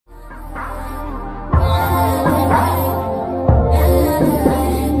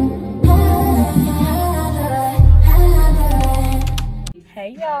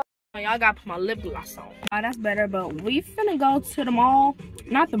Y'all gotta put my lip gloss on. That's better, but we finna go to the mall.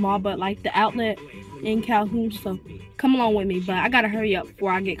 Not the mall, but like the outlet in Calhoun. So come along with me, but I gotta hurry up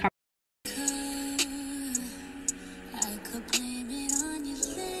before I get caught.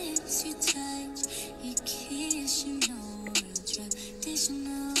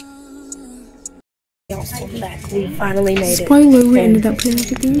 So back. We finally made it. Spoiler, we ended up putting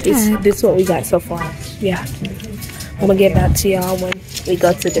everything back. This is what we got so far. Yeah. I'm gonna get back to y'all when we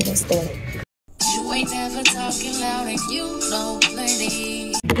go to the different store. You ain't never talking loud and you know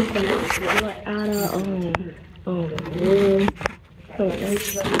plenty. We're out of room.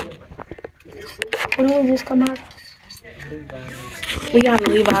 When did we just come out? We gotta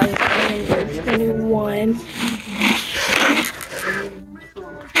leave out at 21.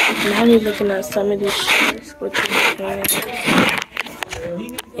 Now we're looking at some of these shirts, which is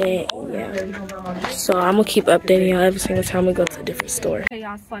and yeah. So I'm gonna keep updating y'all every single time we go to a different store. Okay,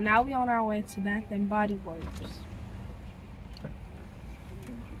 y'all. So now we on our way to Bath and Body Works.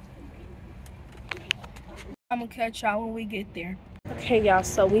 I'm gonna catch y'all when we get there. Okay, y'all.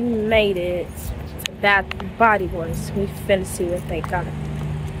 So we made it to Bath and Body Works. We finna see what they got.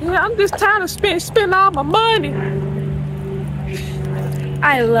 Yeah, I'm just tired of spending all my money.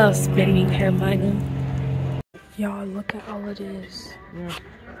 I love spending her money. Y'all, look at all of this. Yeah,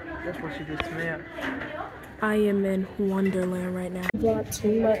 that's what she just smelled. I am in Wonderland right now. Not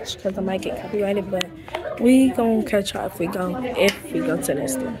too much because I might get copyrighted, but we gonna catch y'all if we go to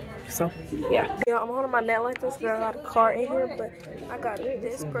this store. So yeah. Yeah, I'm holding my neck like this because I got a car in here, but I got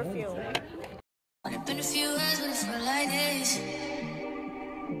this perfume. Only been a few hours, but it felt like this.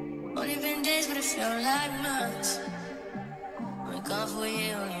 Only been days, but it felt like months. Only gone for a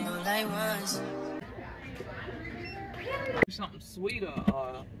year, only know like once. Something sweeter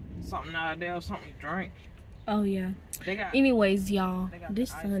or something out there, or something to drink. Oh yeah. Anyways, y'all,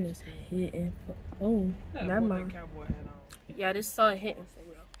 this sun is hitting. Oh, never mind. Yeah, this sun hitting for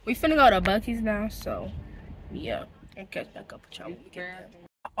real. We finna go to Buc-ee's now, so yeah, and catch back up with y'all when we get there.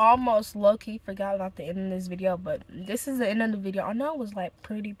 I almost low-key forgot about the end of this video, but this is the end of the video. I know it was like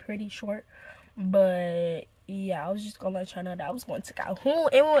pretty short, but yeah, I was just gonna let y'all know that I was going to Calhoun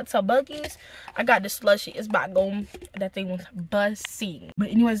and we went to Buc-ee's. I got this slushie. It's about going. That thing was buzzing. But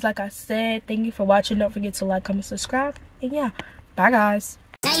anyways, like I said, thank you for watching. Don't forget to like, comment, subscribe, and yeah, bye guys.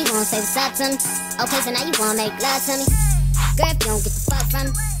 Now you wanna say what's up to me? Okay, so now you wanna make love to me? Girl, if you don't get the fuck from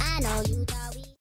me, I know you don't.